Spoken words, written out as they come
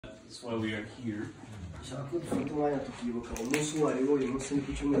That's why we are here.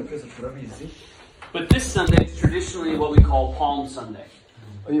 But this Sunday is traditionally what we call Palm Sunday.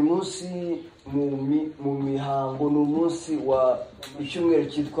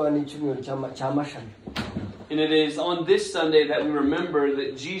 And it is on this Sunday that we remember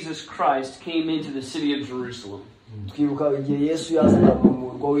that Jesus Christ came into the city of Jerusalem.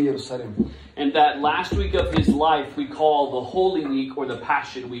 And that last week of his life we call the Holy Week or the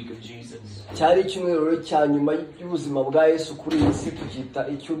Passion Week of Jesus. And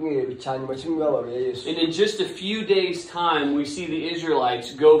in just a few days' time we see the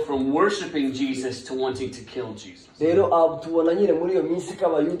Israelites go from worshiping Jesus to wanting to kill Jesus.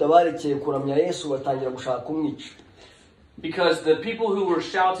 Because the people who were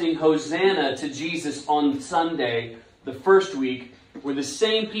shouting Hosanna to Jesus on Sunday, the first week, were the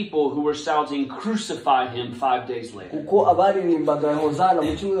same people who were shouting crucify him 5 days later.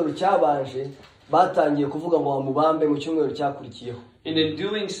 And in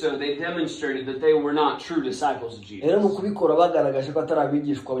doing so, they demonstrated that they were not true disciples of Jesus.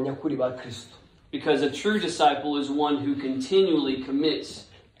 Because a true disciple is one who continually commits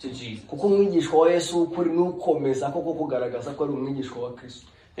to Jesus.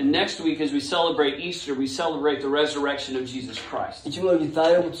 And next week, as we celebrate Easter, we celebrate the resurrection of Jesus Christ.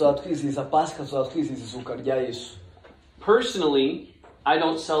 Personally, I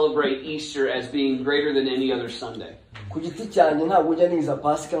don't celebrate Easter as being greater than any other Sunday. And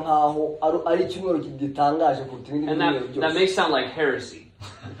that may sound like heresy.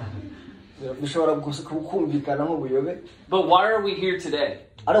 But why are we here today?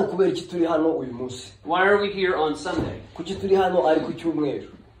 Why are we here on Sunday?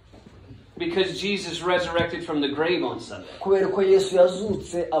 Because Jesus resurrected from the grave on Sunday.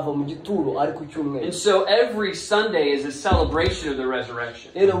 And so every Sunday is a celebration of the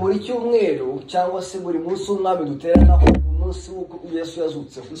resurrection. And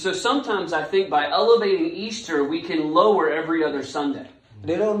so sometimes I think by elevating Easter, we can lower every other Sunday.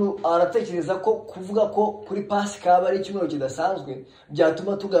 And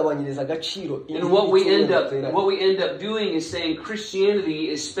what we end up doing is saying Christianity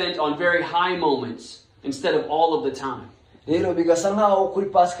is spent on very high moments instead of all of the time. And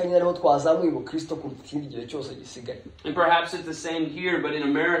perhaps it's the same here, but in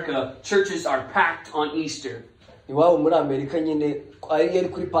America, churches are packed on Easter. But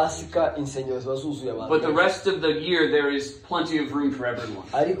the rest of the year, there is plenty of room for everyone.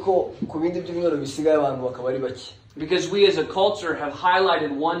 Because we as a culture have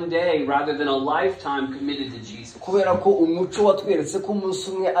highlighted one day rather than a lifetime committed to Jesus. So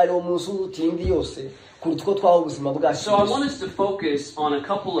I want us to focus on a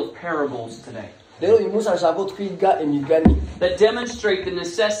couple of parables today that demonstrate the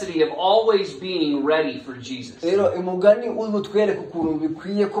necessity of always being ready for Jesus.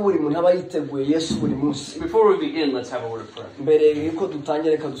 Before we begin, let's have a word of prayer.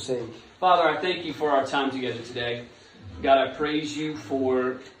 Father, I thank you for our time together today. God, I praise you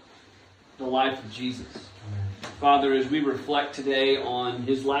for the life of Jesus. Father, as we reflect today on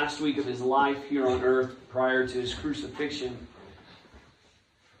his last week of his life here on earth prior to his crucifixion,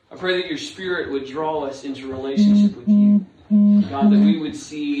 I pray that your Spirit would draw us into relationship with you. God, that we would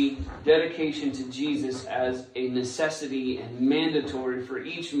see dedication to Jesus as a necessity and mandatory for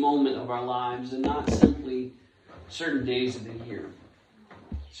each moment of our lives and not simply certain days of the year.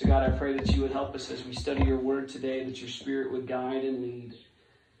 So God, I pray that you would help us as we study your word today, that your Spirit would guide and lead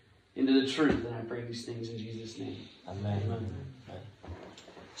into the truth. And I pray these things in Jesus' name. Amen. Amen.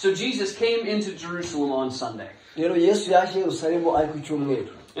 So Jesus came into Jerusalem on Sunday.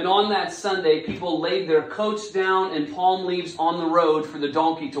 And on that Sunday, people laid their coats down and palm leaves on the road for the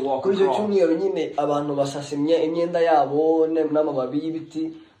donkey to walk across.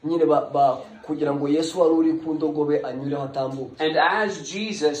 And as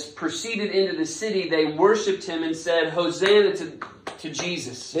Jesus proceeded into the city, they worshipped him and said, Hosanna to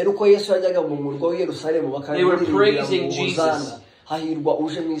Jesus. They were praising Jesus.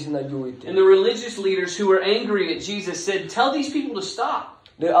 And the religious leaders who were angry at Jesus said, tell these people to stop.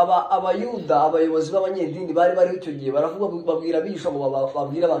 And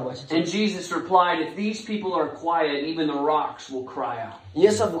Jesus replied, if these people are quiet, even the rocks will cry out. And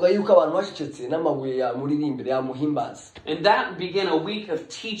that began a week of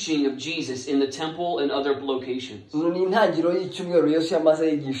teaching of Jesus in the temple and other locations. We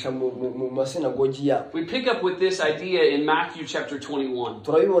pick up with this idea in Matthew chapter 21.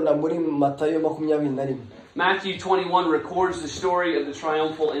 Matthew 21 records the story of the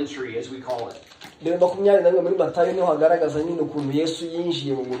triumphal entry, as we call it. And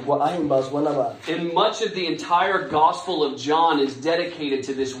much of the entire Gospel of John is dedicated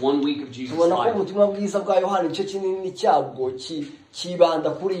to this 1 week of Jesus' life.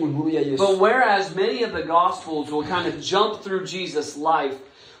 But whereas many of the Gospels will kind of jump through Jesus' life,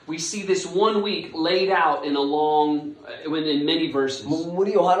 we see this 1 week laid out in in many verses.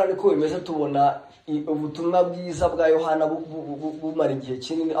 And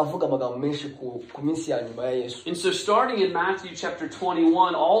so starting in Matthew chapter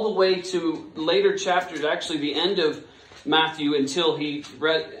 21 all the way to later chapters, actually the end of Matthew until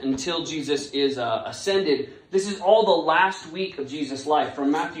Jesus is ascended, this is all the last week of Jesus' life,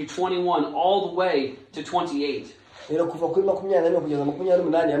 from Matthew 21 all the way to 28.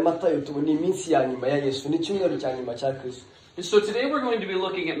 And so today we're going to be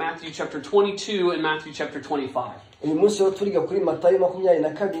looking at Matthew chapter 22 and Matthew chapter 25.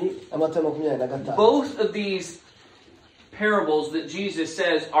 Both of these parables that Jesus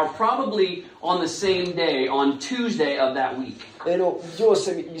says are probably on the same day, on Tuesday of that week.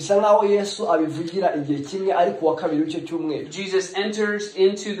 Jesus enters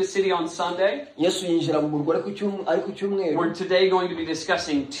into the city on Sunday. We're today going to be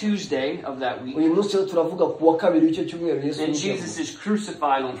discussing Tuesday of that week. And Jesus is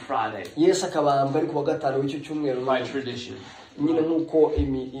crucified on Friday by tradition. And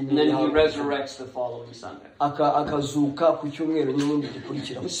then he resurrects the following Sunday.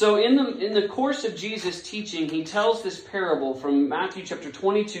 So in the course of Jesus' teaching, he tells this parable from Matthew chapter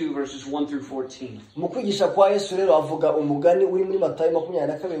 22 verses 1 through 14.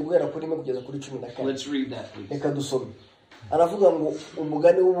 Let's read that, please.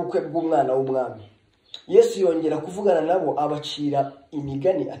 Yesu yongera kuvugana nabo abacira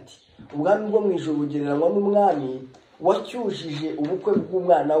imigani ati ubwami bwo mwijuru bugereranywa n'umwami wacyujije ubukwe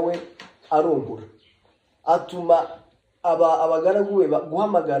bw'umwana we arongora atuma abagaragu be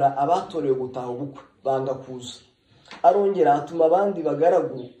guhamagara abatorewe gutaha ubukwe banga kuza arongera atuma abandi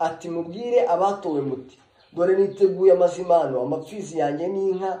bagaragu ati mubwire abatowe muti dore niteguye amazimano amapfizi yanjye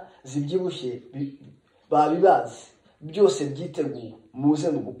n'inka zibyibushye babibazi byose byiteguye muze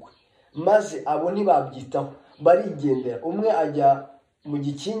mu bukwe maze abo ntibabyitaho barigendera umwe ajya mu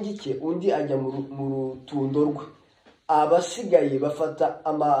gikingi cye undi ajya mu rutundo rwe abasigaye bafata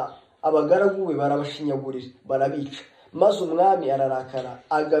abagaragu be barabashinyagurira barabica maze umwami ararakara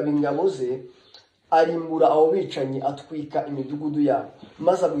agaba ingabo ze arimbura abo bicanyi atwika imidugudu yabo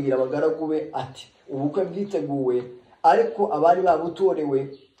maze abwira abagaragu be ati ubukwe bwiteguwe ariko abari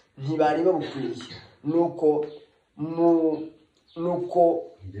babutorewe ntibari babukwiriye nuko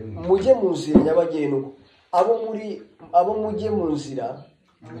mujye mu nzira nyabagendwa abo mujye mu nzira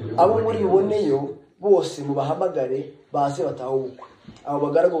abo muri buboneyo bose mubahamagare baze bataha ubukwe abo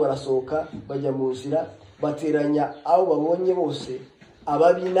bagaragu barasohoka bajya mu nzira bateranya abo babonye bose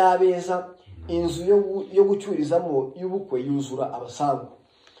ababi n'abeza inzu yo gucyurizamo y'ubukwe yuzura abasangwa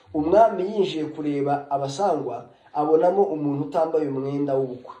umwami yinjiye kureba abasangwa abonamo umuntu utambaye umwenda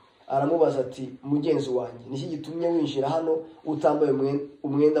w'ubukwe aramubaza ati mugenzi wanjye niki gitumye winjira hano utambaye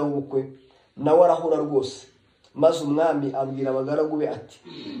umwenda w'ubukwe nawe arahura rwose maze umwami abwira abagaragu be ati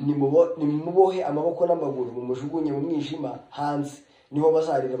nimubohe amaboko n'amaguru mumujugunye mu mwijima hanze niho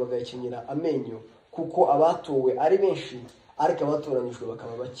bazarira bagakenyera amenyo kuko abatowe ari benshi ariko abatoranyijwe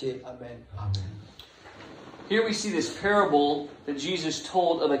bakaba bake. Amen. Here we see this parable that Jesus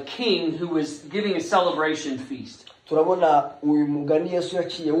told of a king who was giving a celebration feast. turabona uyu mugani Yesu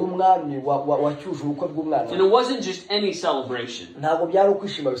yaciye w'umwami wacyuje ubukwe bw'umwana. And it wasn't just any celebration. Ntabwo byari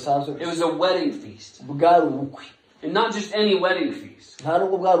ukwishima bisanzwe. It was a wedding feast. Bwari ubukwe. And not just any wedding feast. Nta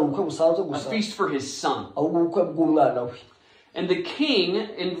nubwo bwari ubukwe busanzwe gusa. A feast for his son. Ahubwo ubukwe bw'umwana we. And the king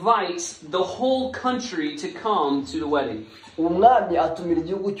invites the whole country to come to the wedding. Umwami atumira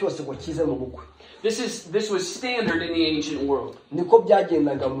igihugu cyose ngo kize mu bukwe. This was standard in the ancient world.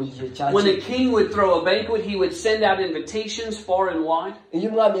 When a king would throw a banquet, he would send out invitations far and wide. And he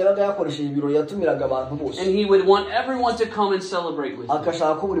would want everyone to come and celebrate with him. And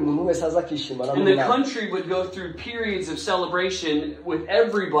the country would go through periods of celebration with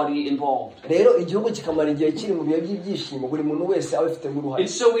everybody involved. And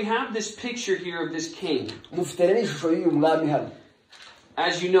so we have this picture here of this king.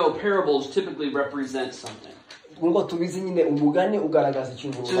 As you know, parables typically represent something. ngo tubizi nyine umugani ugaragaza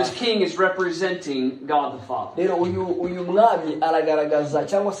ikintu So this king is representing God the Father. rero uyu mwami aragaragaza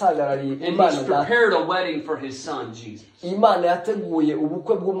cyangwa se ahagarariye And Imana he's prepared a wedding for his son Jesus. Imana yateguye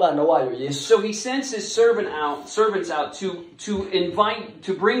ubukwe bw'umwana wayo Yesu. So he sends his servants out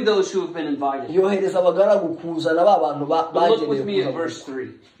to bring those who have been invited. yohereza abagaragu kuzana ba bantu But look with me at bagenewe verse 3.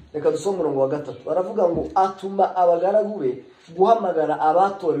 reka dusome umurongo wa 3 baravuga ngo atuma abagaragu be guhamagara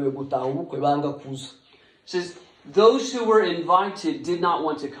abatorewe gutaha ubukwe banga kuza. It says, those who were invited did not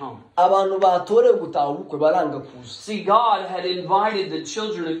want to come. abantu batorewe gutaha ubukwe baranga kuza. See, God had invited the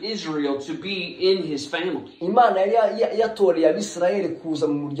children of Israel to be in his family. Imana yari yatoreye Abisirayeli kuza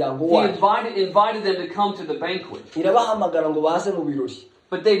mu muryango He wayo. invited them to come to the banquet. irabahamagara ngo baze mu birori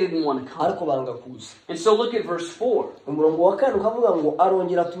But they didn't want to come. ariko banga kuza. And so look at verse 4. umurongo wa 4 ukavuga ngo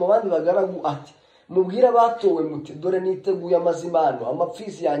arongera atuma abandi bagaragu ati mubwire abatowe muti dore niteguye amazimano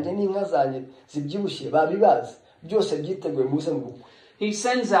amapfizi yanjye n'inka zanjye zibyibushye babibaza byose byiteguye muze mu bukwe. He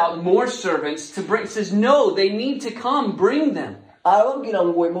sends out more servants to bring. Says, no, they need to come. Bring them. arababwira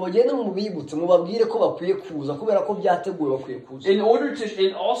ngo mugende mubibutse mubabwire ko bakwiye kuza kubera ko byateguwe bakwiye kuza. In order to,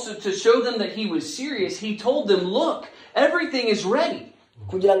 and also to show them that he was serious, he told them, look, everything is ready.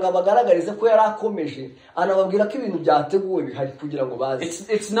 kugira ngo abagaragarize ko yari akomeje anababwira ko ibintu byateguwe bihari kugira ngo baze.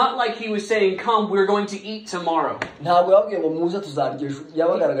 It's not like he was saying, come, we're going to eat tomorrow. ntabwo yababwiye ngo muze tuzarya ejo.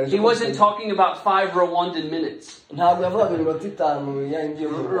 yabagaragarije He wasn't talking about 5 Rwandan minutes. ntabwo yavugaga iminota 5 yangiye.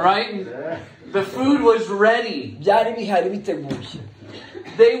 Right? The food was ready. byari bihari biteguye.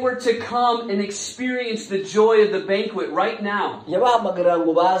 They were to come and experience the joy of the banquet right now. yabahamagarira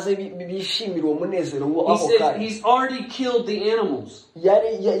ngo baze bishimire uwo munezero He says he's already killed the animals.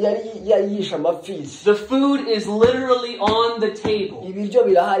 yari yisha amapfizi. The food is literally on the table. ibiryo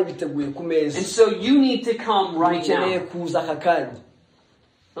birahari biteguye ku And meza. so you need to come right ukeneye now. kuza aka kanya.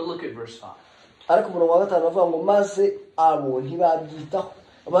 But look at verse 5. ariko umurongo wa 5 avuga ngo maze abo ntibabyitaho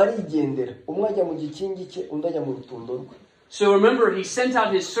barigendera umwe ajya mu gikingi cye undi ajya mu rutundo rwe. So remember, he sent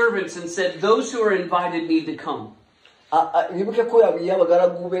out his servants and said, those who are invited need to come. bibuke ko yabwiye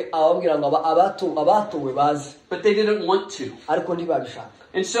abagaragu be ababwira ngo abatowe baze. But they didn't want to. ariko ntibabishaka.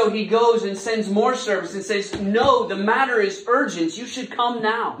 And so he goes and sends more servants and says, no, the matter is urgent. You should come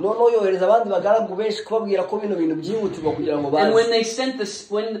now. noneho yohereza abandi bagaragu benshi kubabwira ko bino bintu byihutirwa kugira ngo baze. And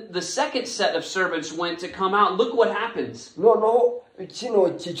when the second set of servants went to come out, look what happens. noneho kino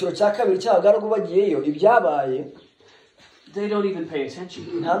cyiciro cya kabiri cy'abagaragu bagiyeyo ibyabaye They don't even pay attention.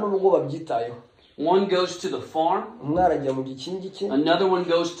 nta n'ubwo babyitayeho. One goes to the farm. umwe arajya mu gikingi cye. Another one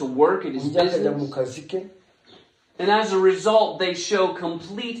goes to work at his undi akajya mu business. kazi ke. And as a result, they show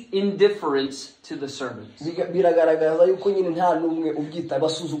complete indifference to the servants. biragaragaza yuko nyine nta n'umwe ubyitaye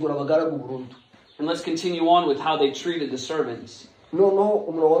basuzugura abagaragu burundu. And let's continue on with how they treated the servants. noneho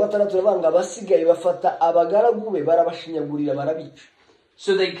umurongo wa 6 urabanga abasigaye bafata abagaragu be barabashinyagurira barabica.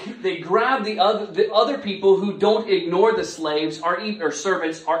 So they grab the other people who don't ignore the slaves or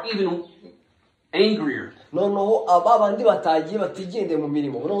servants are even angrier. noneho abandi batagiye batigendeye mu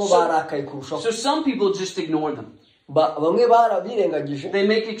mirimo noneho barakaye kurushaho. So some people just ignore them. bamwe barabirengagije. They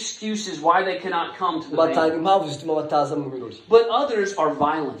make excuses why they cannot come to the batanga banquet. impamvu zituma bataza mu birori. But others are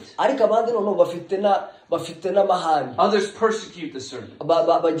violent. ariko abandi noneho bafite n'amahane. Others persecute the servants.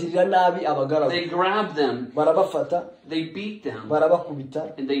 bagirira nabi abagaragu. They grab them, barabafata. they beat them,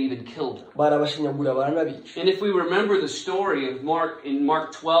 barabakubita. and they even killed them. barabashinyagurira baranabica. And if we remember the story of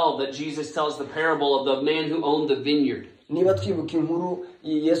Mark 12, that Jesus tells the parable of the man who owned the vineyard. niba twibuka inkuru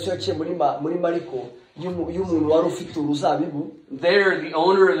Yesu yaciye muri Mariko y'umuntu wari ufite uruzabibu. There, the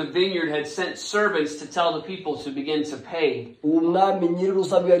owner of the vineyard had sent servants to tell the people to begin to pay. umwami nyiri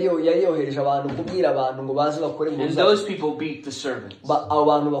uruzabibu yari yohereje abantu kubwira abantu ngo baze bakore mu And those people beat the servants. abo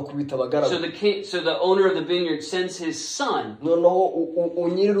bantu bakubita abagaragu. So the owner of the vineyard sends his son. noneho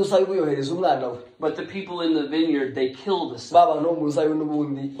nyiri uruzabibu yohereza umwana we. But the people in the vineyard, they killed the son. ba bantu mu ruzabibu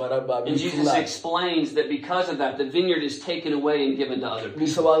n'ubundi And Jesus explains that because of that, the vineyard is taken away and given to other people.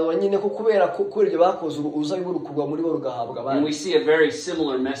 bisobanura nyine ko kubera ko ibyo bakoze uruzabibu rukurwa muri bo rugahabwa And abandi. we see a very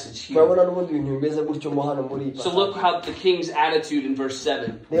similar message here. turabona n'ubundi bintu bimeze gutyo mo hano muri. So look how the king's attitude in verse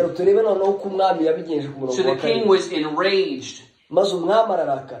 7. rero turebe noneho ko umwami yabigenje ku murongo So wa the king 7. was enraged. maze umwami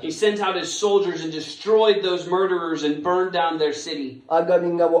ararakara. He sent out his soldiers and destroyed those murderers and burned down their city. agaba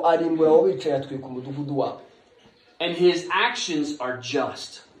ingabo arimbura abo bicaye atwika umudugudu wabo. And his actions are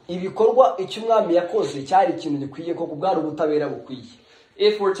just. ibikorwa icyo umwami yakoze cyari ikintu gikwiye koko bwari ubutabera bukwiye.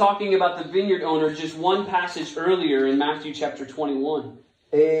 If we're talking about the vineyard owner, just one passage earlier in Matthew chapter 21,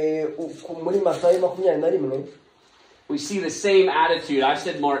 muri Matayo 21 we see the same attitude. I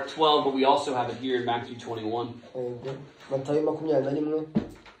said Mark 12, but we also have it here in Matthew 21. Matayo 21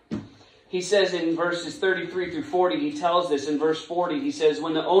 He says in verses 33 through 40, he tells this in verse 40, he says,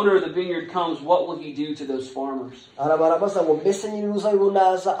 when the owner of the vineyard comes, what will he do to those farmers?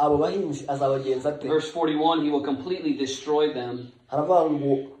 Verse 41, he will completely destroy them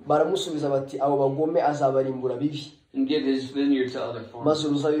and give his vineyard to other farmers.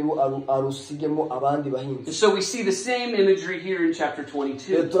 And so we see the same imagery here in chapter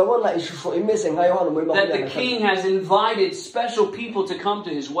 22. That the king has invited special people to come to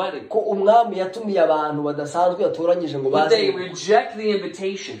his wedding. But they reject the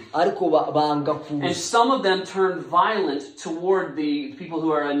invitation. And some of them turn violent toward the people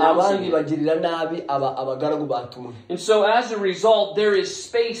who are announcing it. And so as a result, there is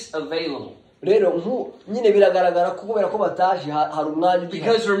space available. Because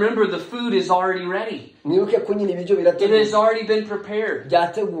remember, the food is already ready. It has already been prepared.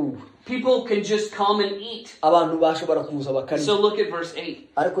 People can just come and eat. So look at verse 8.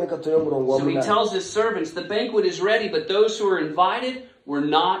 So he tells his servants, the banquet is ready, but those who are invited were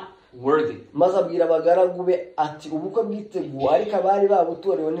not worthy.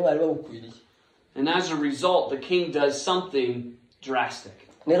 And as a result, the king does something drastic.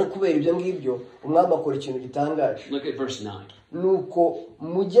 Look at verse 9.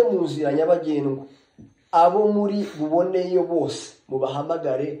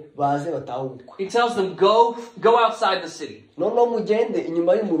 He tells them, go outside the city, where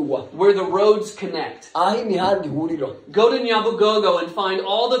the roads connect. Go to Nyabugogo and find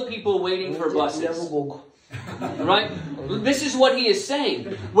all the people waiting for buses. Right? This is what he is saying.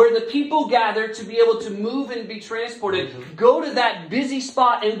 Where the people gather to be able to move and be transported, go to that busy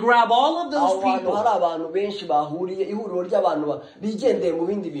spot and grab all of those people.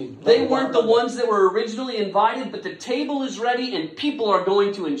 They weren't the ones that were originally invited, but the table is ready and people are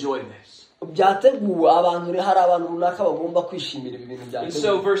going to enjoy this. And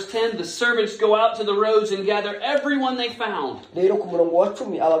so verse 10, the servants go out to the roads and gather everyone they found.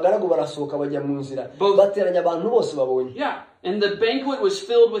 Yeah. And the banquet was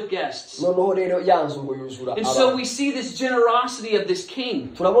filled with guests. And so we see this generosity of this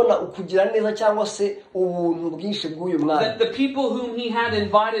king. That the people whom he had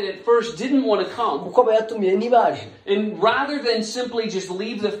invited at first didn't want to come. And rather than simply just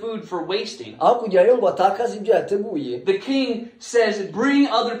leave the food for wasting, the king says, bring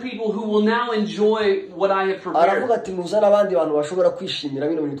other people who will now enjoy what I have prepared.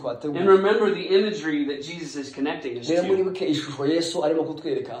 And remember the imagery that Jesus is connecting us to. These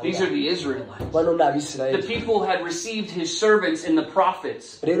are the Israelites. The people had received his servants and the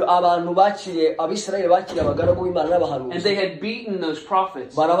prophets. And they had beaten those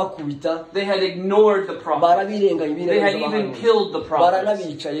prophets. They had ignored the prophets. They had even killed the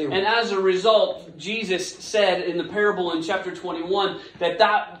prophets. And as a result, Jesus said in the parable in chapter 21 that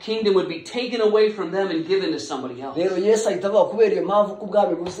that kingdom would be taken away from them and given to somebody else. And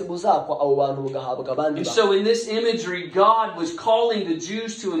so in this imagery, God was calling the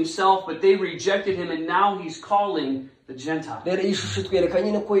Jews to himself, but they rejected him, and now he's calling the Gentiles.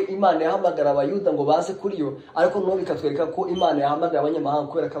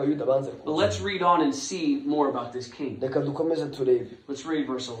 But let's read on and see more about this king. Let's read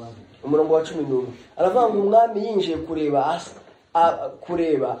verse 11.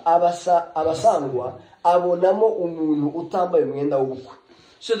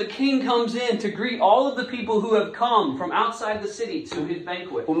 So the king comes in to greet all of the people who have come from outside the city to his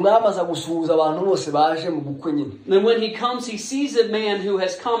banquet. And then when he comes, he sees a man who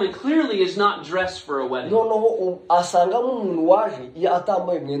has come and clearly is not dressed for a wedding.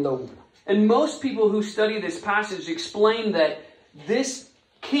 And most people who study this passage explain that this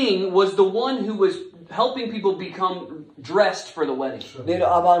king was the one who was helping people become dressed for the wedding. In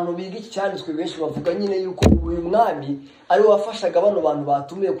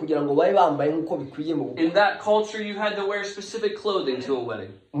that culture, you had to wear specific clothing to a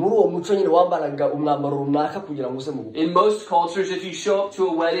wedding. In most cultures, if you show up to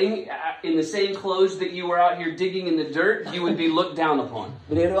a wedding in the same clothes that you were out here digging in the dirt, you would be looked down upon.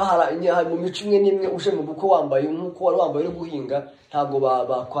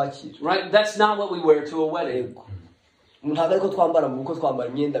 Right? That's not what we wear to a wedding. And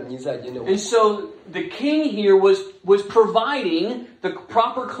so the king here was providing the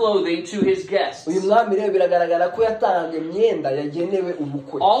proper clothing to his guests.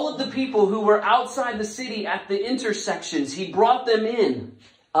 All of the people who were outside the city at the intersections, he brought them in.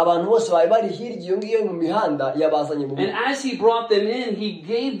 abantu bose bari bari hirya iyo ngiyo mu mihanda yabazanye mu And as he brought them in, he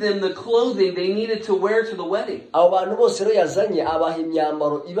gave them the clothing they needed to wear to the wedding. abo bantu bose rero yazanye abaha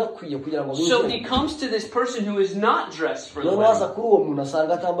imyambaro ibakwiye kugira ngo So he comes to this person who is not dressed for the none waza wedding. kuri uwo muntu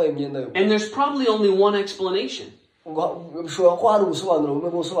asanga atambaye imyenda yo And there's probably only one explanation. bishobora ko hari ubusobanuro bumwe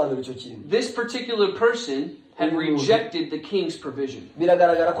bw'ubusobanuro icyo kintu. This particular person had rejected the king's provision.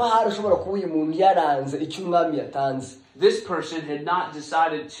 Biragaragara ko hari ushobora kuba uyu muntu yaranze icyo umwami yatanze. This person had not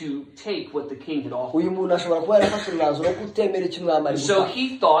decided to take what the king had offered. Uyu muntu ashobora kuba yarafashe umwanzuro wo kutemera icyo umwami ari So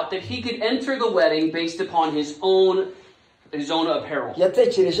he thought that he could enter the wedding based upon his own apparel.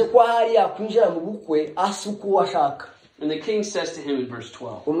 yatekereje ko hari yakwinjira mu bukwe asa uko ashaka. And the king says to him in verse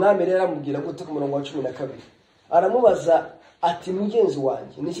 12. Umwami rero aramubwira gute ku murongo wa 12 aramubaza ati mugenzi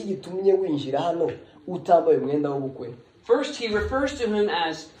wanjye niki gitumye winjira hano utambaye umwenda w'ubukwe. First he refers to him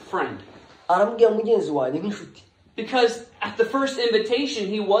as friend. Aramubwira mugenzi wanjye nk'inshuti. Because at the first invitation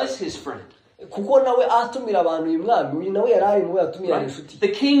he was his friend. Kuko nawe atumira abantu uyu mwami uyu nawe yarari mu yatumira inshuti. The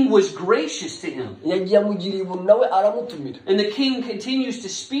king was gracious to him. Yagiye amugiriye ubuntu nawe aramutumira. And the king continues to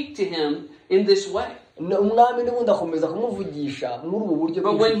speak to him in this way. Umwami n'ubundi akomeza kumuvugisha muri ubu buryo.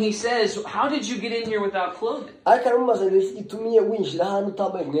 But when he says, how did you get in here without clothing? Ariko aramubaza niki gitumye winjira hano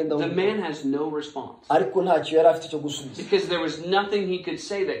utambaye umwenda The man has no response. Ariko nta kintu yari afite cyo gusubiza. Because there was nothing he could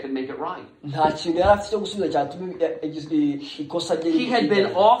say that could make it right. Nta kintu yari afite cyo gusubiza cyatuma ikosa rye. He had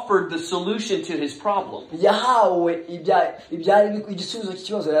been offered the solution to his problem. Yahawe ibyari igisubizo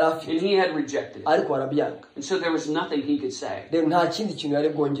cy'ikibazo yari afite. And he had rejected it. Ariko arabyanga. And so there was nothing he could say. Rero nta kindi kintu yari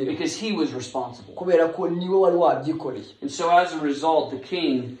bwongere. Because he was responsible. Kubera ko niwe wari wabyikoreye. And so as a result, the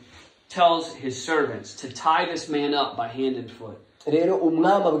king tells his servants to tie this man up by hand and foot. Rero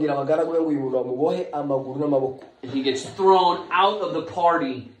umwami abwira abagaragu be ngo uyu muntu bamubohe amaguru n'amaboko. And he gets thrown out of the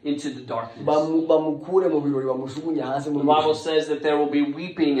party into the darkness. Bamukure mu birori bamushugunye hanze mu. The Bible says that there will be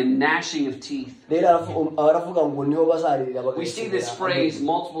weeping and gnashing of teeth. Rero aravuga ngo niho bazarira. We see this phrase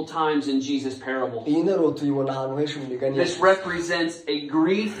multiple times in Jesus' parable. Iyi nteruro tuyibona ahantu henshi mu migani. This represents a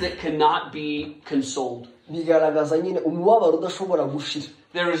grief that cannot be consoled. Bigaragaza nyine umubabaro udashobora gushira.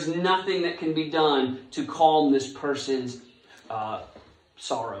 There is nothing that can be done to calm this person's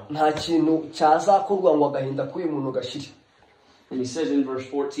sorrow. Nta kintu cyazakorwa ngo agahinda k'uyu muntu gashire. And he says in verse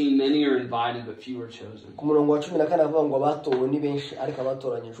 14, many are invited, but few are chosen. Ku murongo wa 14 avuga ngo abatowe ni benshi ariko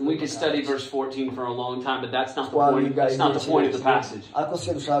abatoranyijwe. We could study verse 14 for a long time, but that's not the point. That's not the point of the passage. Ariko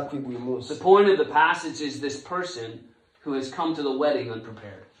se dushaka kwiga uyu munsi. The point of the passage is this person who has come to the wedding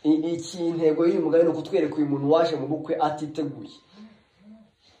unprepared. Iki intego y'uyu mugani no kutwereka uyu muntu waje mu bukwe atiteguye.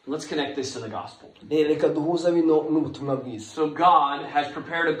 Let's connect this to the gospel. Reka duhuza bino n'ubutumwa bwiza. So God has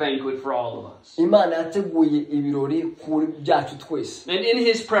prepared a banquet for all of us. Imana yateguye ibirori kuri byacu twese. And in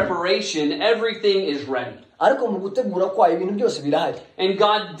his preparation, everything is ready. Ariko mu gutegura kwa ibintu byose birahari. And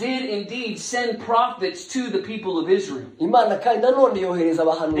God did indeed send prophets to the people of Israel. Imana kandi nanone yohereza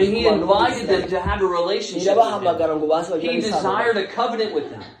abahanuzi. And he invited them to have a relationship with him. He desired a covenant with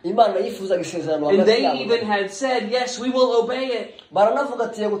them. Imana yifuzaga isezerano And they even had said, yes, we will obey it.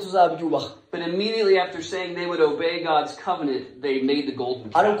 Baranavuga ati yego tuzabyubaha. But immediately after saying they would obey God's covenant, they made the golden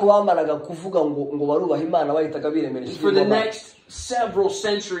calf. Ariko bamaraga kuvuga ngo barubaha Imana bahitaga biremereje. For the next several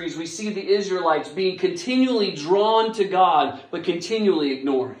centuries, we see the Israelites being continually drawn to God, but continually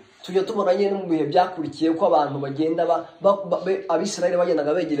ignoring. Tujya tubona nyine mu bihe byakurikiye ko abantu bagenda abisirayeli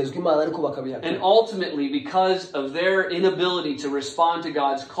bagendaga begerezwa Imana ariko bakabihakana. And ultimately, because of their inability to respond to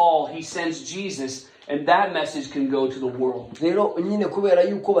God's call, he sends Jesus, and that message can go to the world. Rero nyine kubera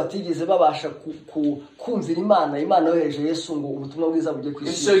yuko batigeze babasha kumvira Imana yohereje Yesu ngo ubutumwa bwiza bujye ku isi.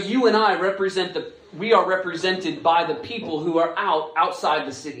 And so you and I we are represented by the people who are outside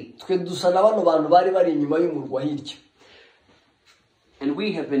the city. Twe dusa na bano bantu bari bari inyuma y'umurwa hirya. And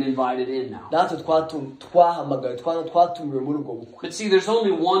we have been invited in now. Natwe twahamagaye twatumiwe muri ubwo bukwe. But see, there's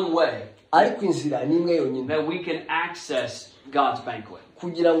only one way Ariko inzira ni imwe yonyine that we can access God's banquet.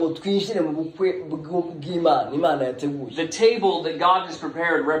 kugira ngo twinjire mu bukwe bw'Imana Imana yateguye. The table that God has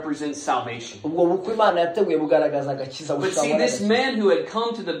prepared represents salvation. Ubwo bukwe Imana yateguye bugaragaza agakiza. But see, this man who had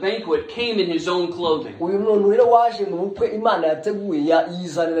come to the banquet came in his own clothing. Uyu muntu rero waje mu bukwe Imana yateguye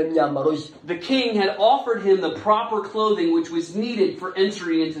yizanira imyambaro ye. The king had offered him the proper clothing which was needed for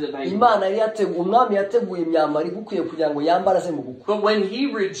entry into the banquet. Imana umwami yateguye imyambaro igukwiye kugira ngo yambaraze mu bukwe. But when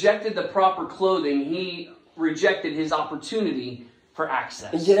he rejected the proper clothing, he rejected his opportunity for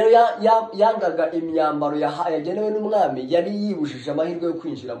access. Igihe rero yangaga imyambaro yagenewe n'umwami yari yibujije amahirwe yo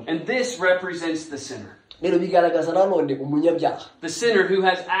kwinjiramo. And this represents the sinner. Rero bigaragaza nanone umunyabyaha. The sinner who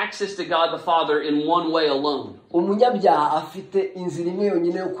has access to God the Father in one way alone. Umunyabyaha afite inzira imwe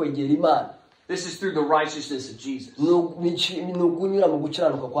yonyine yo kwegera Imana. This is through the righteousness of Jesus. ni ukunyura mu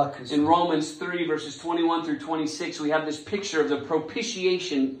gukiranuka kwa Kristo. In Romans 3 verses 21 through 26, we have this picture of the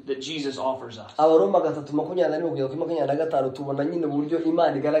propitiation that Jesus offers us. Abaroma 3:21-25 tubona nyine uburyo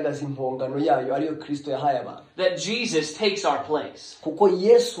Imana igaragaza impongano yayo ariyo Kristo yahaye abantu. That Jesus takes our place. Kuko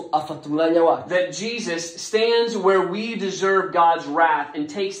Yesu afata umwanya wacu. That Jesus stands where we deserve God's wrath and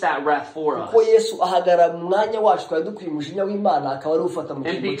takes that wrath for us. Kuko Yesu ahagara mu mwanya wacu twari dukwiye umujinya w'Imana akaba ari ufata mu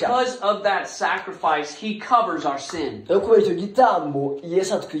And cyimbo cyacu. because of that sacrifice, he covers our sin. Kubera icyo gitambo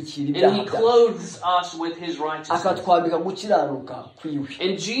Yesu atwikira And ibyaha he byacu. clothes us with his righteousness. Akatwambika gukiranuka kwiwe.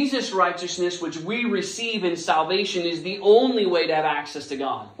 And Jesus' righteousness, which we receive in salvation, is the only way to have access to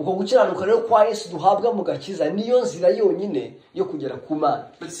God. Uko gukiranuka rero kwa Yesu duhabwa mu gakiza niyo nzira yonyine yo kugera ku Mana.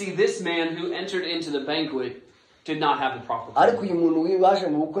 But see, this man who entered into the banquet did not have the proper Ariko clothes. uyu muntu waje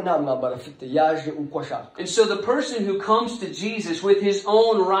mu bukwe nta mwambaro afite, yaje uko ashaka. And so the person who comes to Jesus with his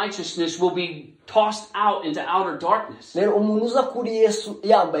own righteousness will be tossed out into outer darkness. Rero umuntu uza kuri Yesu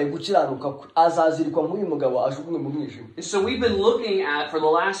yambaye gukiranuka kwe azazirikwa nk'uyu mugabo ajugunywe mu mwijima. And so we've been looking at, for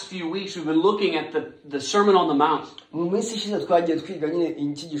the last few weeks, we've been looking at the Sermon on the Mount. Mu minsi ishize twagiye twiga nyine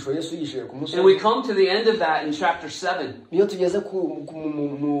inyigisho Yesu yigishije ku musozi. And we come to the end of that in chapter 7. Iyo tugeze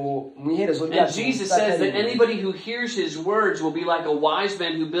mu iherezo ryacu. And Jesus says that anybody who hears his words will be like a wise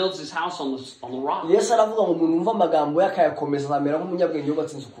man who builds his house on the rock. Yesu aravuga ngo umuntu umva amagambo yakayakomeza azamera nk'umunyabwenge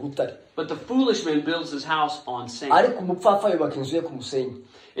yubatse inzu ku rutare. But the foolish man builds his house on sand. Ariko umupfapfa yubaka inzu ye ku musenyi.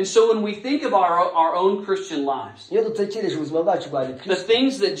 And so when we think of our own Christian lives, Iyo dutekereje ubuzima bwacu bwa the Kristo,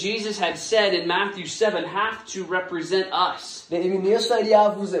 things that Jesus had said in Matthew 7 have to represent us. ibintu Yesu yari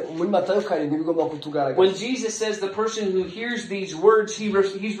yavuze muri Matayo 7 bigomba kutugaragaza. When Jesus says the person who hears these words,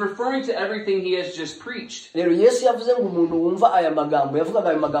 he's referring to everything he has just preached. Rero Yesu yavuze ngo umuntu wumva aya magambo yavugaga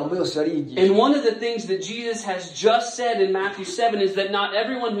aya magambo yose yari yigisha. And one of the things that Jesus has just said in Matthew 7 is that not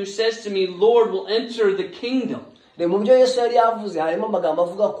everyone who says to me, Lord, will enter the kingdom. Mu byo Yesu yari yavuze harimo amagambo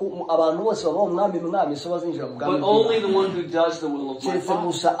avuga ko abantu bose baba umwami so bazinjira mu bwami. But only the one who does the will of my Father.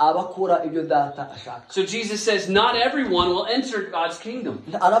 Gusa abakora ibyo data ashaka. So Jesus says not everyone will enter God's kingdom.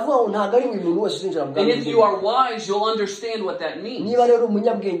 Aravuga ngo ntago ari umuntu wese uzinjira mu bwami. And if you are wise, you'll understand what that means. Niba rero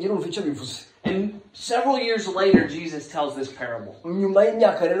umunyabwenge urumva icyo bivuze. And several years later, Jesus tells this parable. Nyuma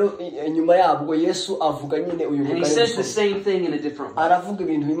y'imyaka rero nyuma yabwo Yesu avuga nyine uyu And he says the same thing in a different way. Aravuga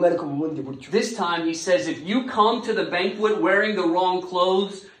ibintu bimwe ariko mu bundi buryo. This time he says, if you come to the banquet wearing the wrong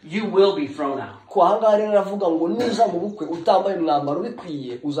clothes, you will be thrown out. Ko ahangaha rero aravuga ngo niza mu bukwe utambaye umwambaro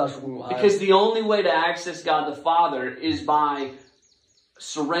ubikwiye uzajugunywa hanze. Because the only way to access God the Father is by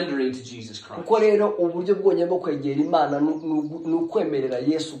surrendering to Jesus Christ. Kuko rero uburyo bwonyine bwo kwegera Imana ni ukwemerera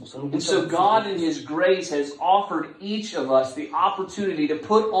Yesu gusa. And so God in his grace has offered each of us the opportunity to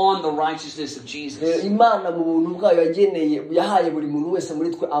put on the righteousness of Jesus. Imana mu buntu bwayo yahaye buri muntu wese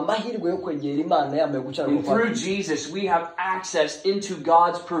muri twe amahirwe yo kwegera Imana yambaye gucana. And through Jesus we have access into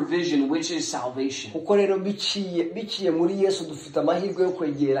God's provision, which is salvation. Kuko rero biciye muri Yesu dufite amahirwe yo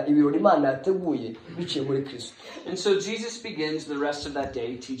kwegera ibirori Imana yateguye biciye muri Kristo. And so Jesus begins the rest of that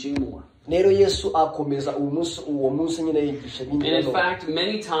day teaching more. Rero Yesu akomeza uwo munsi nyine yigisha And in fact,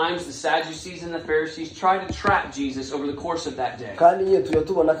 many times the Sadducees and the Pharisees try to trap Jesus over the course of that day. Kandi nyine tujya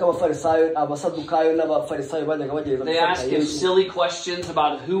tubona ko abasadukayo n'abafarisayo bajyaga bagereza They ask him silly questions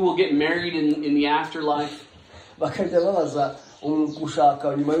about who will get married in the afterlife. Bakajya babaza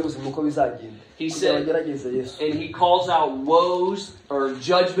gushaka nyuma y'ubuzima uko bizagenda. He said, and he calls out woes or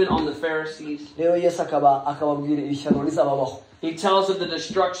judgment on the Pharisees. Rero Yesu akababwira ishyano rizababaho. He tells of the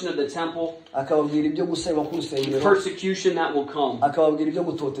destruction of the temple, the persecution that will come.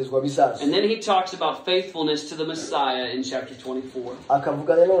 And then he talks about faithfulness to the Messiah in chapter 24.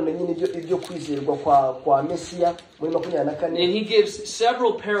 And he gives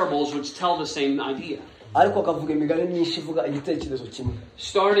several parables which tell the same idea.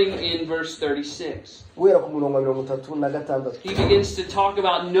 Starting in verse 36. He begins to talk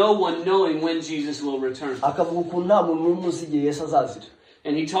about no one knowing when Jesus will return.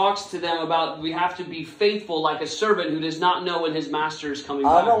 And he talks to them about we have to be faithful like a servant who does not know when his master is coming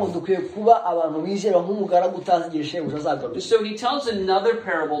back. And so he tells another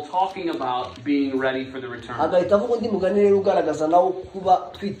parable talking about being ready for the return. And I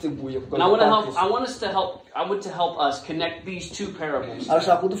want to help us connect these two parables.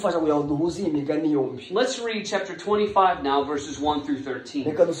 Let's read chapter 25 now, verses 1 through 13.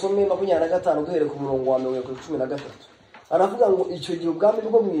 Aravuga ngo icyo gihe ubwami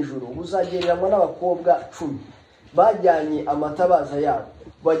bwo mu ijuru buzagereranywa n'abakobwa 10 bajyanye amatabaza yabo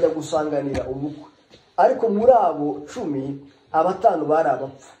bajya gusanganira umukwe. Ariko muri abo 10 abatanu bari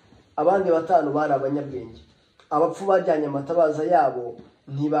abapfu, abandi batanu bari abanyabwenge. Abapfu bajyanye amatabaza yabo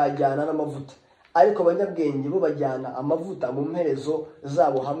ntibajyana n'amavuta ariko abanyabwenge bo bajyana amavuta mu mperezo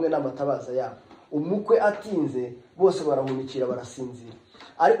zabo hamwe n'amatabaza yabo umukwe atinze bose barahumikira barasinzira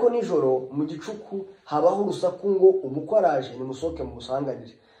ariko nijoro mu gicuku habaho urusaku ngo umukwe araje nimusohoke mu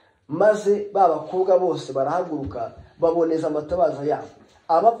musanganire maze babakobwa bose barahaguruka baboneza amatabaza yabo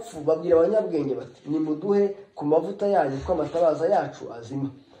abapfu babwira abanyabwenge bati nimuduhe ku mavuta yanyu ko amatabaza yacu azima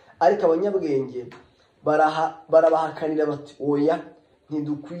ariko abanyabwenge barabahakanira bati oya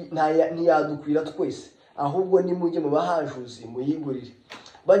ntiyadukwira twese ahubwo nimujye mu bahajuzi muyigurire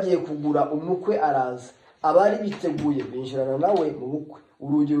bagiye kugura umukwe araza abari biteguye binjirana nawe mu bukwe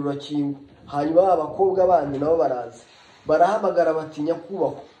urugi rurakingwa hanyuma abakobwa bandi nabo baraza barahamagara bati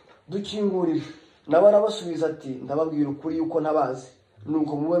nyakubahwa dukingurire nabo arabasubiza ati ndababwira ukuri yuko ntabazi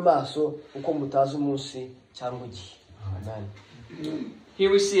nuko mube maso uko mutazi umunsi cyangwa igihe. Amen. Here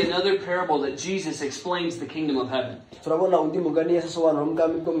we see another parable that Jesus explains the kingdom of heaven. And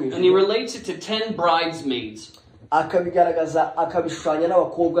he relates it to 10 bridesmaids.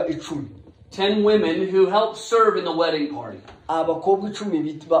 10 women who help serve in the wedding party.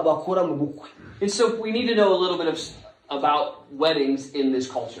 And so we need to know a little bit about weddings in this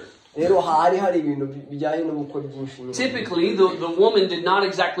culture. Typically, the woman did not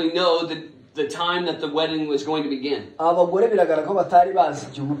exactly know the time that the wedding was going to begin. I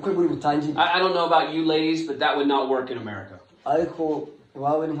don't know about you ladies, but that would not work in America.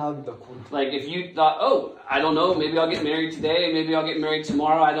 Like if you thought, oh, I don't know, maybe I'll get married today, maybe I'll get married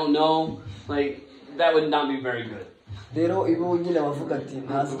tomorrow, I don't know. Like, that would not be very good.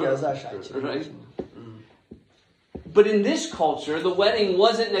 Right? But in this culture, the wedding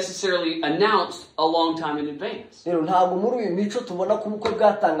wasn't necessarily announced a long time in advance. They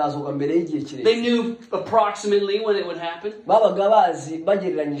knew approximately when it would happen. But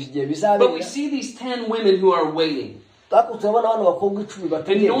we see these 10 women who are waiting. And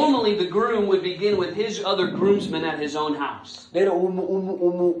normally the groom would begin with his other groomsmen at his own house. And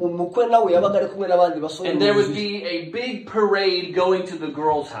there would be a big parade going to the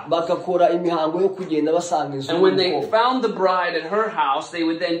girl's house. And when they found the bride at her house, they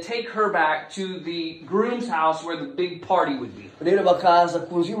would then take her back to the groom's house where the big party would be. And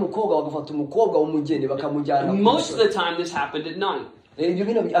most of the time this happened at night. So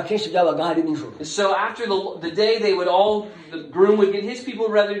after the day, the groom would get his people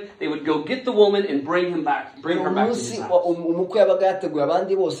ready. They would go get the woman and bring her back to his house.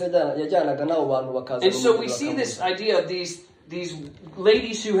 And so we see this idea of these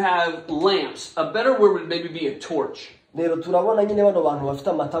ladies who have lamps. A better word would maybe be a torch. Right?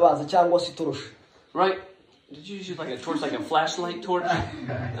 Did you use like a torch, like a flashlight torch?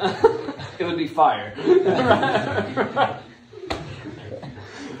 It would be fire.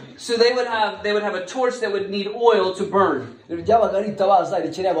 So they would have a torch that would need oil to burn. Because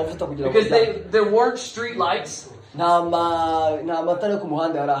there weren't street lights. Right?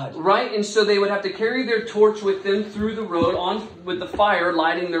 And so they would have to carry their torch with them through the road with the fire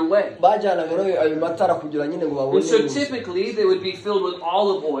lighting their way. And so typically they would be filled with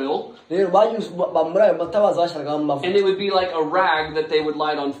olive oil. And it would be like a rag that they would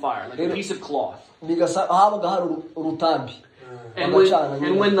light on fire, like a piece of cloth. And when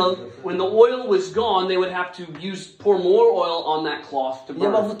the oil was gone, they would have to pour more oil on that cloth to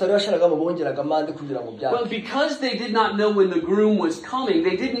burn. Well, because they did not know when the groom was coming,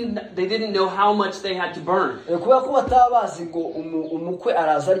 they didn't know how much they had to burn. And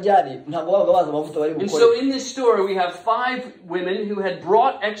so in this story, we have 5 women who had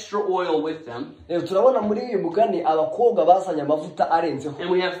brought extra oil with them. And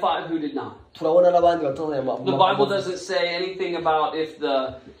we have 5 who did not. The Bible doesn't say anything about if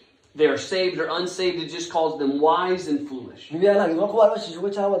they're saved or unsaved. It just calls them wise and foolish. Because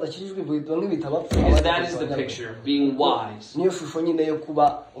that is the picture, being wise.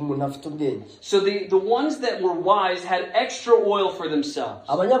 So the ones that were wise had extra oil for themselves.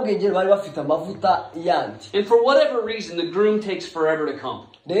 And for whatever reason, the groom takes forever to come.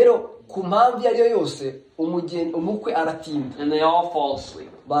 And they all fall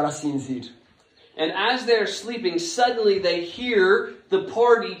asleep. And as they're sleeping, suddenly they hear the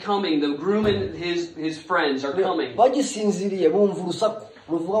party coming. The groom and his friends are coming.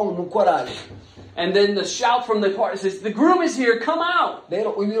 And then the shout from the party says, "The groom is here, come out!"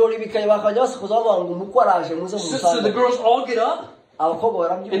 So the girls all get up.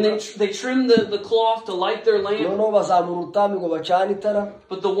 And they trimmed the cloth to light their lamp.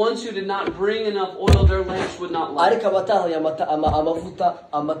 But the ones who did not bring enough oil, their lamps would not light.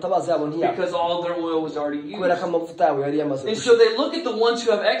 Because all their oil was already used. And so they look at the ones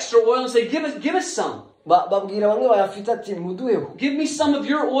who have extra oil and say, give us some. Give me some of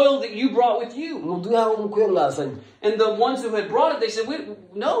your oil that you brought with you. And the ones who had brought it, they said,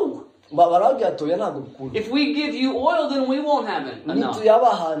 no. If we give you oil, then we won't have it enough.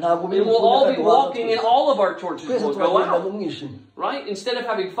 And we'll all be walking and all of our torches will go out. Right? Instead of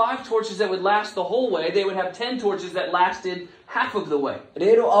having 5 torches that would last the whole way, they would have 10 torches that lasted half of the way.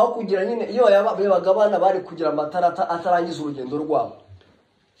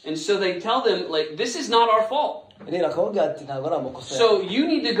 And so they tell them, like, this is not our fault. So you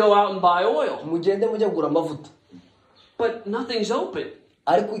need to go out and buy oil. But nothing's open.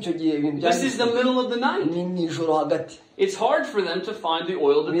 This is the middle of the night. It's hard for them to find the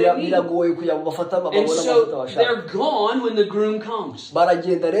oil that they need. And so they're gone when the groom comes.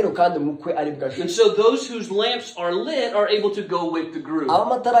 And so those whose lamps are lit are able to go with the groom.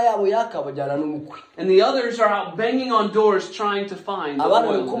 And the others are out banging on doors trying to find the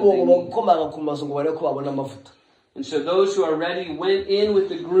oil that they need. And so those who are ready went in with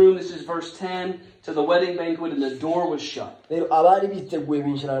the groom, this is verse 10, to the wedding banquet, and the door was shut.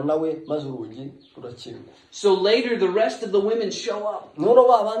 So later the rest of the women show up. And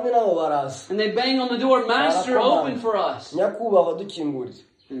they bang on the door, Master, open for us. In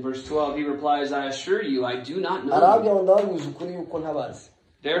verse 12 he replies, I assure you, I do not know you.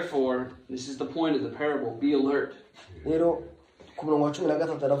 Therefore, this is the point of the parable, be alert. Because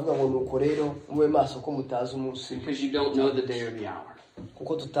you don't know the day or the hour.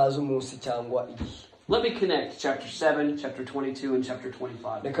 Let me connect chapter 7, chapter 22, and chapter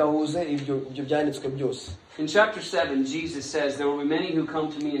 25. In chapter 7, Jesus says, there will be many who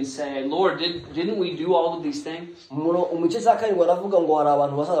come to me and say, Lord, didn't we do all of these things?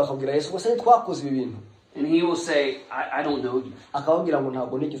 And he will say, I don't know you.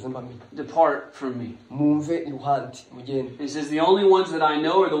 Depart from me. He says, the only ones that I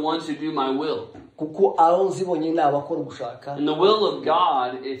know are the ones who do my will. And the will of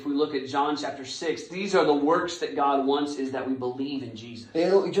God, if we look at John chapter 6, these are the works that God wants, is that we believe in Jesus.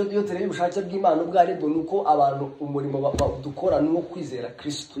 And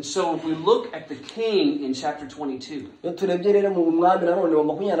so if we look at the king in chapter 22,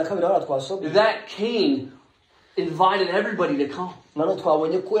 that king invited everybody to come. And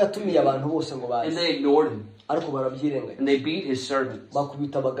they ignored him. And they beat his servants.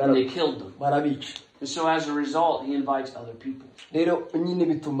 And they killed them. And so as a result, he invites other people.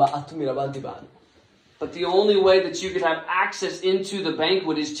 But the only way that you could have access into the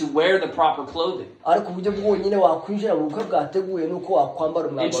banquet is to wear the proper clothing.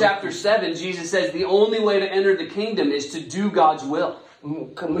 In chapter 7, Jesus says the only way to enter the kingdom is to do God's will. We know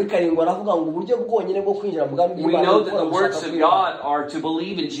that the works of God are to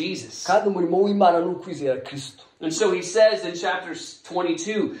believe in Jesus. And so he says in chapter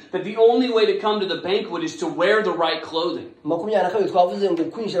 22 that the only way to come to the banquet is to wear the right clothing. And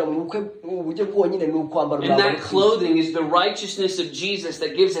that clothing is the righteousness of Jesus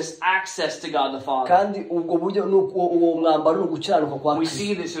that gives us access to God the Father. We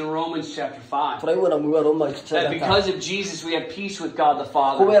see this in Romans chapter 5. That because of Jesus we have peace with God the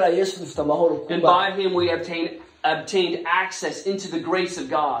Father. And by him we obtained access into the grace of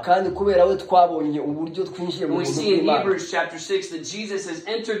God. And we see in Hebrews chapter 6 that Jesus has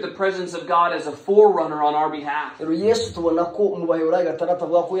entered the presence of God as a forerunner on our behalf. And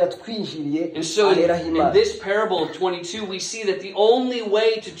so in this parable of 22, we see that the only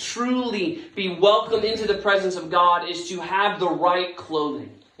way to truly be welcomed into the presence of God is to have the right clothing.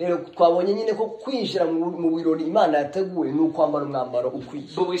 But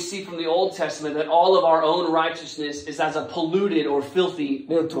we see from the Old Testament that all of our own righteousness is as a polluted or filthy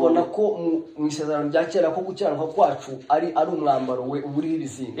garment.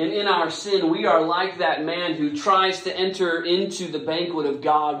 And in our sin, we are like that man who tries to enter into the banquet of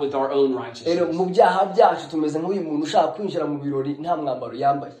God with our own righteousness.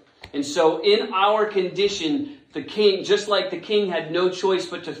 And so in our condition, the king, just like the king had no choice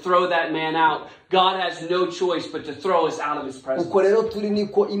but to throw that man out, God has no choice but to throw us out of his presence.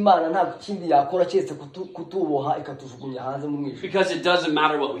 Because it doesn't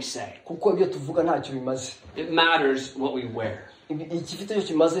matter what we say. It matters what we wear. igifite cyo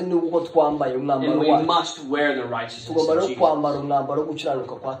kimaze n'ubwo twambaye umwambaro and we wacu must wear the righteousness tugomba of no Jesus. kwambara umwambaro wo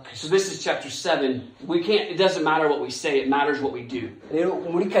gukiranuka kwa So Kristo. this is chapter 7. It doesn't matter what we say, it matters what we do. Rero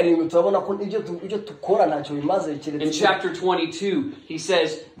muri karindwi turabona ko ibyo tukora ntacyo bimaze keretse. In chapter 22, he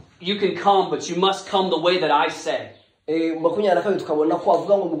says, you can come, but you must come the way that I say. Makumyabiri na kabiri tukabona ko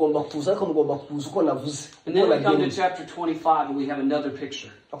avuga ngo mugomba kuza ariko mugomba kuza uko navuze. And then we come to chapter 25 and we have another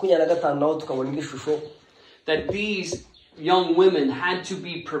picture. Makumyabiri na gatanu naho tukabona indi shusho. That these young women had to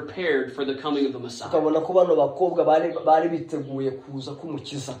be prepared for the coming of the Messiah. Tukabona ko bano bakobwa bari biteguye kuza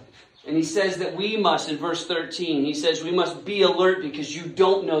kumukiza. And he says that we must, in verse 13, he says we must be alert because you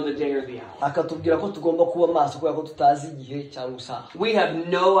don't know the day or the hour. Akatubwira ko tugomba kuba maso kubera ko tutazi igihe cyangwa isaha. We have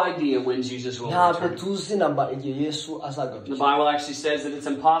no idea when Jesus will Ntabwo return. tuzi namba igihe Yesu The azagaruka. Bible actually says that it's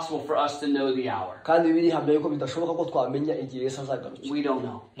impossible for us to know the hour. Kandi birihamya yuko bidashoboka ko twamenya igihe Yesu azagaruka. We don't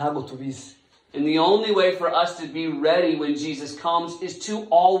know. Ntabwo tubizi. And the only way for us to be ready when Jesus comes is to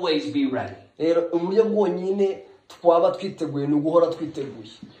always be ready. Rero uburyo bwonyine twaba twiteguye ni uguhora twiteguye.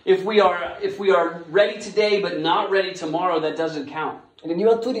 If we are ready today but not ready tomorrow, that doesn't count.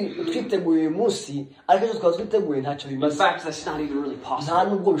 Niba twiteguye uyu munsi ariko twaba twiteguye ntacyo In bimaze. fact, that's not even really Nta possible.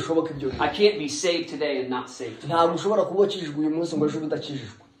 nubwo bishoboka ibyo. I can't be saved today and not saved tomorrow. Ntabwo ushobora kuba ukijijwe uyu munsi ngo ejo udakijijwe.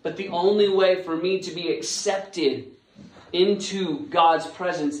 But the only way for me to be accepted into God's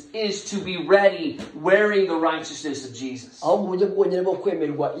presence is to be ready, wearing the righteousness of Jesus. Ahubwo uburyo bwonyine bwo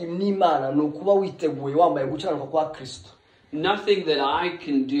kwemerwa n'Imana ni ukuba witeguye wambaye gukiranuka kwa Kristo. Nothing that I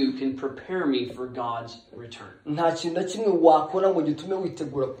can do can prepare me for God's return. Nta kintu na kimwe wakora ngo gitume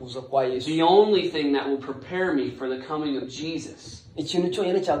witegura kuza kwa Yesu. The only thing that will prepare me for the coming of Jesus Ikintu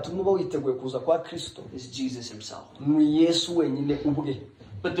cyonyine cyatuma uba witeguye kuza kwa Kristo is Jesus himself. ni Yesu wenyine ubwe.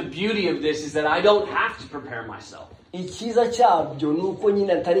 But the beauty of this is that I don't have to prepare myself. Icyiza cyabyo ni uko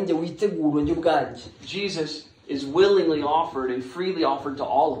nyine atari njye witegura njye ubwanjye. Jesus is willingly offered and freely offered to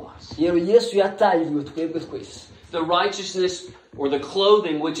all of us. Rero Yesu yatangiriwe twebwe twese. The righteousness or the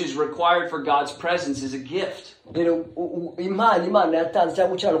clothing which is required for God's presence is a gift. Rero impano Imana yatanze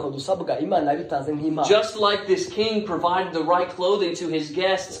cyangwa gukiranuka dusabwa Imana yabitanze nk'impano. Just like this king provided the right clothing to his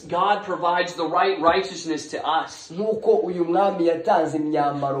guests, God provides the right righteousness to us. Nkuko uyu mwami yatanze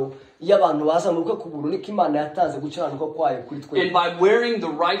imyambaro y'abantu baza mu bukwe kuburu niko Imana yatanze gukiranuka kwayo kuri twebwe. And by wearing the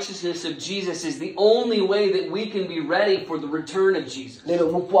righteousness of Jesus is the only way that we can be ready for the return of Jesus.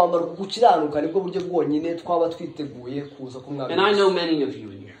 Rero mu kwambara gukiranuka nibwo buryo bwonyine twaba twiteguye kuza kumwami. And I know many of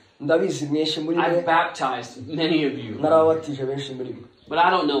you in here. Ndabizi mwinshi muri mwe. I've baptized many of you. Narabatije benshi muri mwe. But I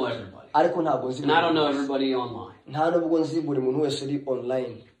don't know everybody. Ariko ntabwo nzi. And I don't know everybody online. Nta nubwo nzi buri muntu wese uri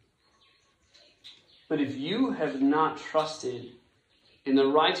online. But if you have not trusted in the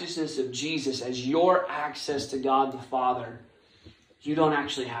righteousness of Jesus as your access to God the Father, you don't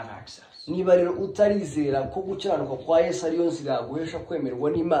actually have access. Niba rero utarizera ko gukiranuka kwa Yesu ariyo nzira yaguhesha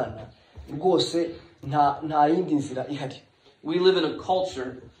kwemerwa n'Imana, rwose nta yindi nzira ihari. We live in a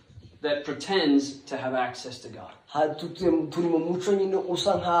culture that pretends to have access to God. Turi mu muco nyine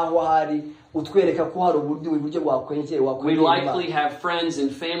usa nkaho hari utwereka ko hari uburyo bwakwengera We likely have friends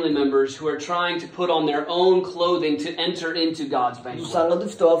and family members who are trying to put on their own clothing to enter into God's banquet. Usanga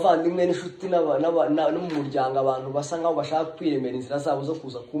dufite abavandimwe n'inshuti no mu muryango abantu basa nkaho bashaka kwiremera inzira zabo zo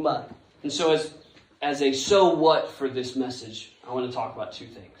kuza ku Mana. And so as a so what for this message, I want to talk about two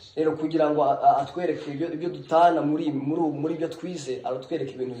things. Rero kugira ngo atwereke ibyo dutana muri byo twize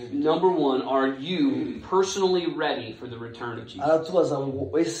aratwereka ibintu bibiri. Number one, are you personally ready for the return of Jesus? Aratubaza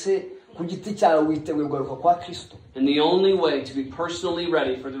ngo ese ku giti cyawe witeguye kugaruka kwa Kristo. And the only way to be personally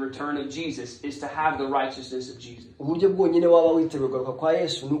ready for the return of Jesus is to have the righteousness of Jesus. Uburyo bwonyine waba witeguye kugaruka kwa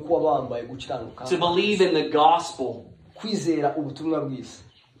Yesu ni uko waba wambaye gukiranuka. To believe in the gospel kwizera ubutumwa bwiza.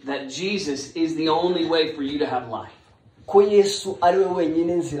 That Jesus is the only way for you to have life. Ko Yesu ari we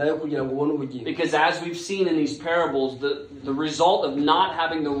wenyine nzira yo kugira ngo ubone ubugingo. Because as we've seen in these parables, the result of not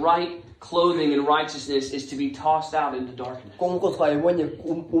having the right clothing and righteousness is to be tossed out into darkness. Ko nkuko twabibonye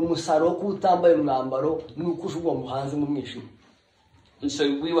umusaruro ko utambaye umwambaro ni uko ushobora mu hanze mu mwijima. And so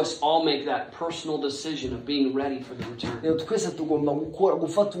we must all make that personal decision of being ready for the return. Rero twese tugomba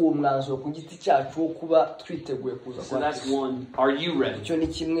gufata uwo mwanzuro ku giti cyacu wo kuba twiteguye kuza So kwa that's Kristo. one. Are you ready? Icyo ni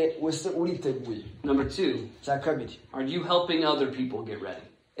kimwe wese uriteguye. Number two, Cya kabiri, are you helping other people get ready?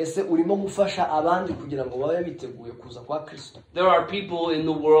 ese urimo gufasha abandi kugira ngo babe biteguye kuza kwa Kristo. There are people in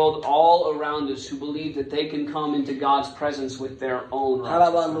the world all around us who believe that they can come into God's presence with their own Hari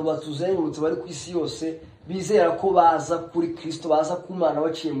abantu righteousness. batuzengurutse bari ku isi yose bizera ko baza kuri Kristo baza ku Mana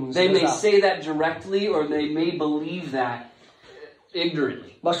baciye mu They nzira may zabo. say that directly or they may believe that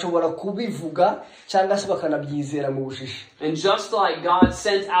ignorantly. bashobora kubivuga cyangwa se bakanabyizera mu bushishi. And just like God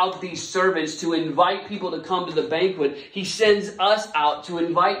sent out these servants to invite people to come to the banquet, He sends us out to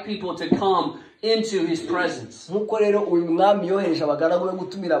invite people to come into His presence. Nkuko rero uyu mwami yohereje abagaragu be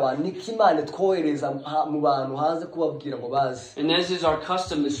gutumira abantu, niko Imana twohereza mu bantu haze kubabwira ngo baze. And as is our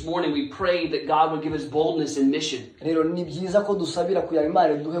custom this morning, we pray that God would give us boldness in mission. Rero ni byiza ko dusabira kugira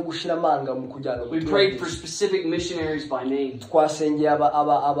Imana duhe gushira amanga mu kujyana. We prayed for specific missionaries by name. Twasengeye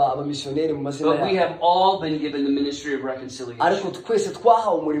aba missionnaire mu mazina But we have all been given the ministry of reconciliation. Ariko twese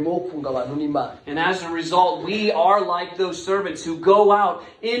twahawe umurimo wo kunga abantu n'Imana. And as a result, we are like those servants who go out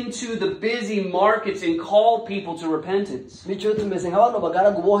into the busy markets and call people to repentance. Nicyo tumeze nk'abantu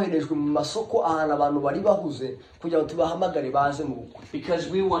bagaragu boherejwe mu masoko ahantu abantu bari bahuze kugira ngo tubahamagare baze mu bukwe. Because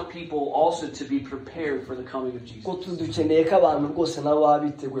we want people also to be prepared for the coming of Jesus. Ko dukeneye ko abantu rwose nabo baba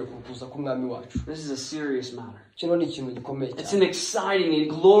biteguye kuza k'umwami wacu. This is a serious matter. Kino ni ikintu gikomeye cyane. It's an exciting and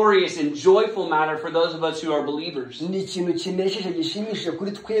glorious and joyful matter for those of us who are believers. Ni ikintu kinesheje gishimishije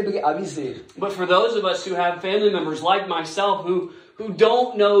kuri twebwe abizera. But for those of us who have family members like myself who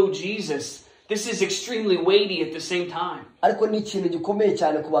don't know Jesus, this is extremely weighty at the same time. Ariko ni ikintu gikomeye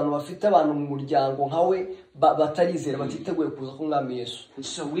cyane ku bantu bafite abantu mu muryango nkawe batarizera batiteguye kuza k'umwami Yesu. And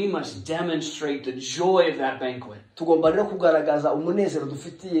so we must demonstrate the joy of that banquet. Tugomba rero kugaragaza umunezero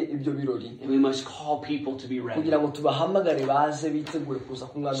dufitiye ibyo birori. And we must call people to be ready. Kugira ngo tubahamagare baze biteguye kuza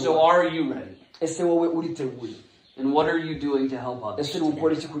k'umwami wacu. So are you ready? Ese wowe uriteguye? And what are you doing to help others? Ese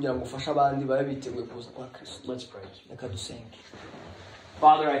ukora iki kugira ngo ufashe abandi babe biteguye kuza kwa Kristo? Let's pray. Reka dusenge.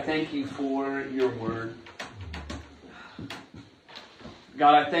 Father, I thank you for your word.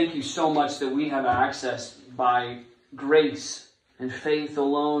 God, I thank you so much that we have access by grace and faith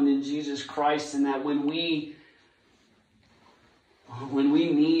alone in Jesus Christ, and that when we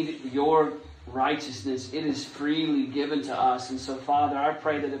need your righteousness, it is freely given to us. And so, Father, I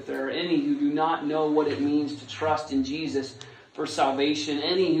pray that if there are any who do not know what it means to trust in Jesus for salvation,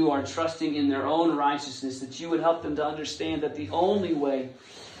 any who are trusting in their own righteousness, that you would help them to understand that the only way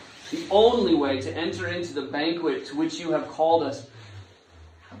to enter into the banquet to which you have called us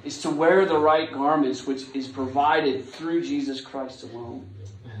is to wear the right garments, which is provided through Jesus Christ alone.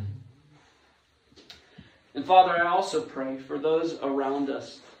 Amen. And Father, I also pray for those around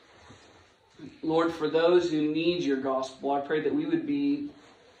us. Lord, for those who need your gospel, I pray that we would be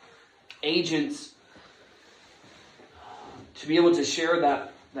agents to be able to share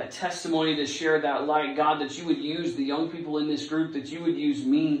that testimony, to share that light. God, that you would use the young people in this group, that you would use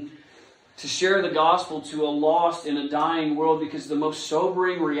me to share the gospel to a lost and a dying world, because the most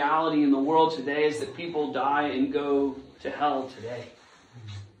sobering reality in the world today is that people die and go to hell today.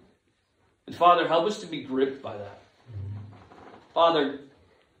 And Father, help us to be gripped by that. Father,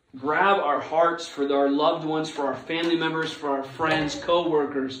 grab our hearts for our loved ones, for our family members, for our friends,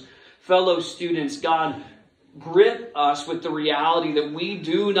 co-workers, fellow students. God, grip us with the reality that we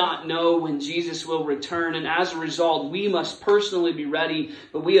do not know when Jesus will return, and as a result, we must personally be ready,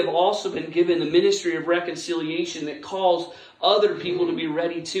 but we have also been given the ministry of reconciliation that calls other people to be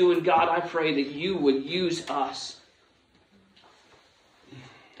ready too. And God, I pray that you would use us,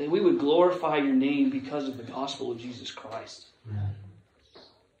 that we would glorify your name because of the gospel of Jesus Christ. Amen.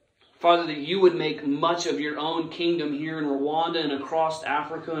 Father, that you would make much of your own kingdom here in Rwanda and across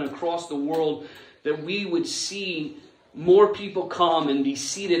Africa and across the world, that we would see more people come and be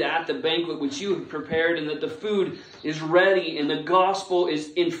seated at the banquet which you have prepared, and that the food is ready and the gospel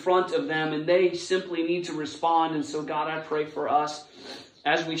is in front of them, and they simply need to respond. And so, God, I pray for us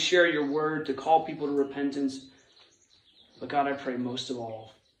as we share your word to call people to repentance. But God, I pray most of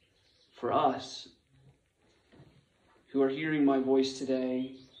all for us who are hearing my voice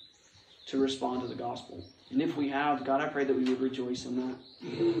today to respond to the gospel. And if we have, God, I pray that we would rejoice in that.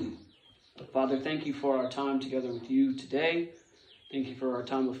 Father, thank you for our time together with you today. Thank you for our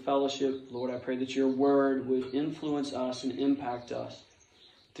time of fellowship. Lord, I pray that your word would influence us and impact us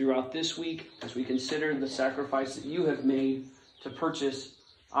throughout this week as we consider the sacrifice that you have made to purchase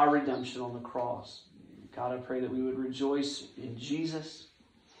our redemption on the cross. God, I pray that we would rejoice in Jesus,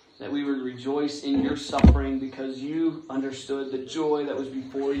 that we would rejoice in your suffering, because you understood the joy that was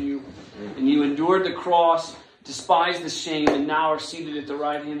before you, and you endured the cross, despised the shame, and now are seated at the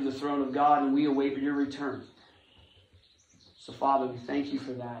right hand of the throne of God, and we await your return. So, Father, we thank you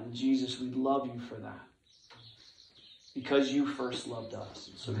for that. And Jesus, we love you for that, because you first loved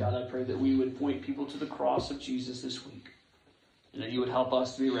us. So, God, I pray that we would point people to the cross of Jesus this week, and that you would help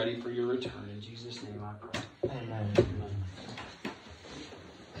us to be ready for your return. In Jesus' name I pray. Amen.